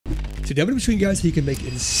Today I'm going to be showing you guys how you can make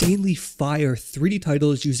insanely fire 3D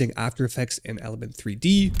titles using After Effects and Element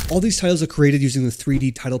 3D. All these titles are created using the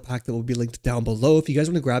 3D title pack that will be linked down below. If you guys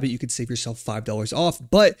want to grab it, you can save yourself $5 off,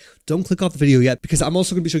 but don't click off the video yet because I'm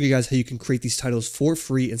also going to be showing you guys how you can create these titles for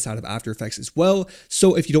free inside of After Effects as well.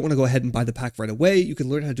 So if you don't want to go ahead and buy the pack right away, you can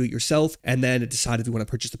learn how to do it yourself and then decide if you want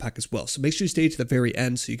to purchase the pack as well. So make sure you stay to the very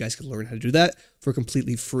end so you guys can learn how to do that for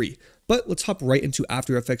completely free. But let's hop right into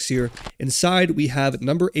After Effects here. Inside, we have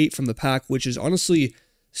number 8 from the pack, which is honestly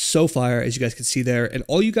so fire, as you guys can see there. And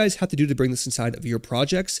all you guys have to do to bring this inside of your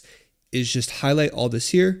projects is just highlight all this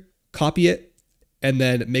here, copy it, and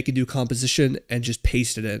then make a new composition and just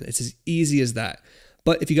paste it in. It's as easy as that.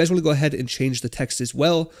 But if you guys want to go ahead and change the text as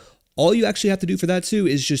well, all you actually have to do for that too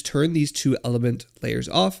is just turn these two element layers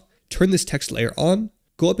off, turn this text layer on,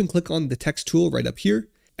 go up and click on the text tool right up here,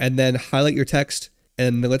 and then highlight your text.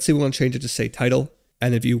 And let's say we want to change it to say title.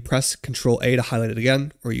 And if you press Control A to highlight it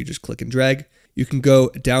again, or you just click and drag, you can go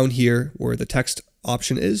down here where the text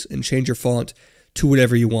option is and change your font to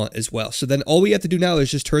whatever you want as well. So then all we have to do now is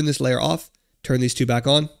just turn this layer off, turn these two back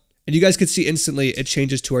on, and you guys can see instantly it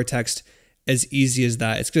changes to our text as easy as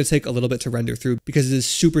that. It's going to take a little bit to render through because it is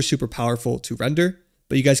super, super powerful to render,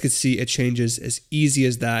 but you guys can see it changes as easy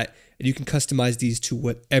as that. And you can customize these to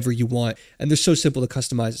whatever you want. And they're so simple to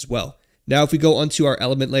customize as well. Now, if we go onto our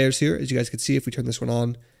element layers here, as you guys can see, if we turn this one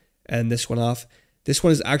on and this one off, this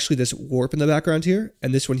one is actually this warp in the background here.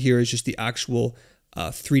 And this one here is just the actual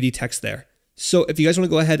 3D text there. So if you guys want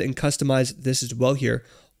to go ahead and customize this as well here,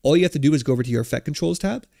 all you have to do is go over to your effect controls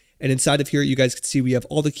tab. And inside of here, you guys can see we have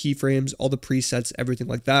all the keyframes, all the presets, everything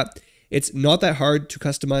like that. It's not that hard to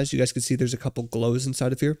customize. You guys can see there's a couple glows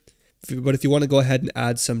inside of here. But if you want to go ahead and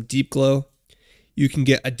add some deep glow, you can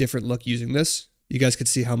get a different look using this. You guys can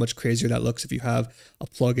see how much crazier that looks if you have a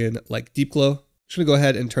plugin like Deep Glow. I'm just going to go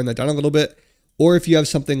ahead and turn that down a little bit. Or if you have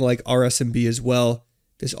something like RSMB as well,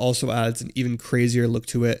 this also adds an even crazier look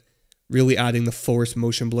to it, really adding the force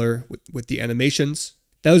motion blur with the animations.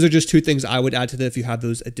 Those are just two things I would add to that if you have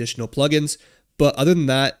those additional plugins. But other than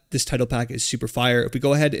that, this title pack is super fire. If we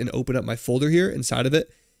go ahead and open up my folder here inside of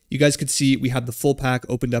it, you guys can see we have the full pack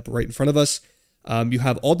opened up right in front of us. You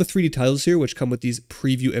have all the 3D titles here, which come with these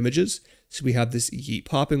preview images. So we have this Yeet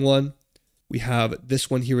popping one. We have this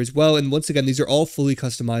one here as well. And once again, these are all fully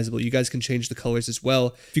customizable. You guys can change the colors as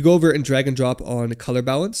well. If you go over and drag and drop on color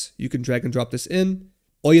balance, you can drag and drop this in.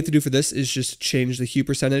 All you have to do for this is just change the hue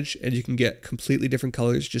percentage and you can get completely different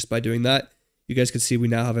colors just by doing that. You guys can see we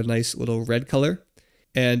now have a nice little red color.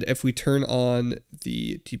 And if we turn on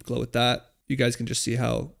the deep glow with that, you guys can just see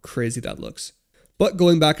how crazy that looks. But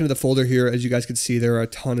going back into the folder here, as you guys can see, there are a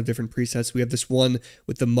ton of different presets. We have this one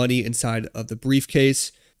with the money inside of the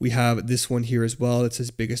briefcase. We have this one here as well that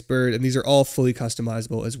says biggest bird, and these are all fully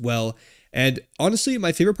customizable as well. And honestly,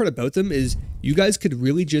 my favorite part about them is you guys could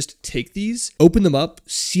really just take these, open them up,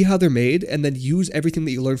 see how they're made, and then use everything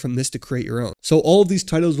that you learned from this to create your own. So all of these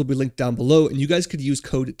titles will be linked down below, and you guys could use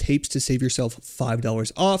code TAPES to save yourself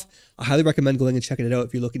 $5 off. I highly recommend going and checking it out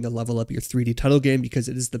if you're looking to level up your 3D title game because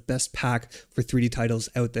it is the best pack for 3D titles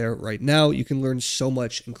out there right now. You can learn so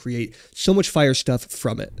much and create so much fire stuff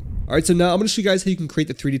from it. All right, so now I'm going to show you guys how you can create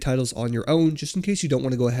the 3D titles on your own, just in case you don't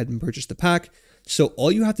want to go ahead and purchase the pack. So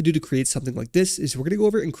all you have to do to create something like this is we're going to go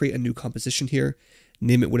over and create a new composition here,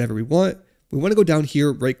 name it whatever we want. We want to go down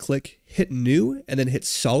here, right click, hit new, and then hit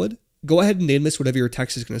solid. Go ahead and name this whatever your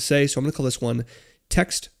text is going to say. So I'm going to call this one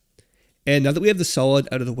text. And now that we have the solid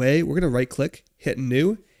out of the way, we're going to right click, hit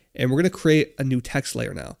new, and we're going to create a new text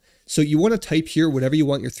layer now. So you want to type here whatever you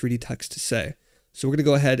want your 3D text to say. So we're going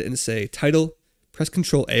to go ahead and say title, press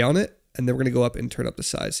Control A on it, and then we're going to go up and turn up the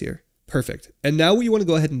size here. Perfect. And now what you want to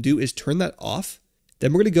go ahead and do is turn that off.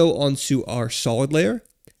 Then we're going to go onto our solid layer.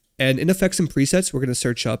 And in effects and presets, we're going to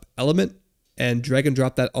search up element and drag and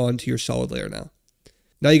drop that onto your solid layer now.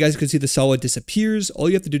 Now you guys can see the solid disappears. All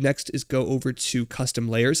you have to do next is go over to custom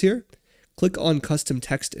layers here. Click on custom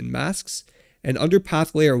text and masks. And under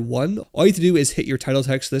path layer 1, all you have to do is hit your title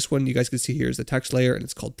text. This one you guys can see here is the text layer and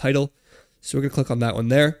it's called title. So we're going to click on that one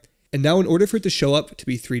there. And now in order for it to show up to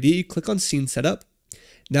be 3D, click on scene setup.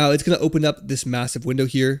 Now it's going to open up this massive window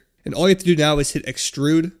here. And all you have to do now is hit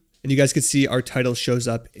extrude. And you guys can see our title shows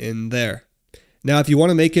up in there. Now, if you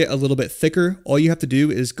want to make it a little bit thicker, all you have to do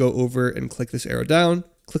is go over and click this arrow down,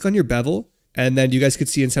 click on your bevel. And then you guys can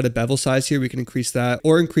see inside of bevel size here, we can increase that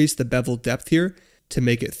or increase the bevel depth here to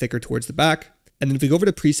make it thicker towards the back. And then if we go over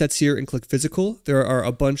to presets here and click physical, there are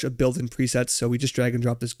a bunch of built-in presets. So we just drag and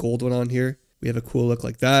drop this gold one on here. We have a cool look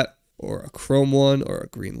like that, or a chrome one, or a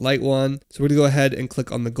green light one. So we're going to go ahead and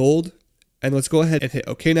click on the gold. And let's go ahead and hit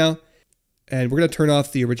OK now. and we're going to turn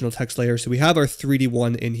off the original text layer. So we have our 3D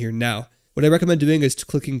one in here now. What I recommend doing is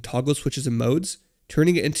clicking toggle switches and modes,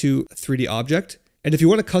 turning it into a 3D object. And if you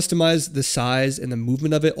want to customize the size and the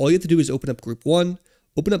movement of it, all you have to do is open up group 1,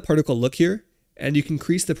 open up particle look here, and you can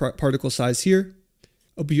increase the particle size here.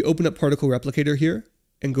 You open up particle replicator here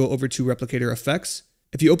and go over to replicator effects.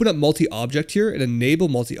 If you open up multi-object here and enable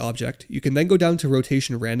multi-object, you can then go down to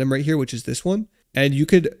rotation random right here, which is this one. And you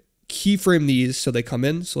could keyframe these so they come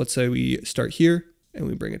in. So let's say we start here and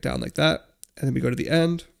we bring it down like that. And then we go to the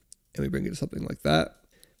end and we bring it to something like that.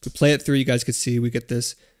 If we play it through, you guys can see we get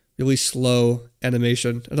this really slow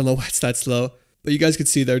animation. I don't know why it's that slow, but you guys can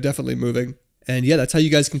see they're definitely moving. And yeah, that's how you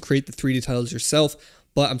guys can create the 3D titles yourself.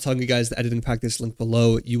 But I'm telling you guys, the editing practice link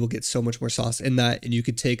below, you will get so much more sauce in that. And you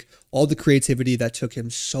could take all the creativity that took him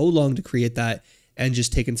so long to create that and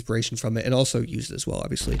just take inspiration from it and also use it as well,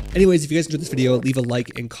 obviously. Anyways, if you guys enjoyed this video, leave a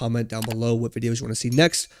like and comment down below what videos you want to see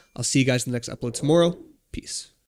next. I'll see you guys in the next upload tomorrow. Peace.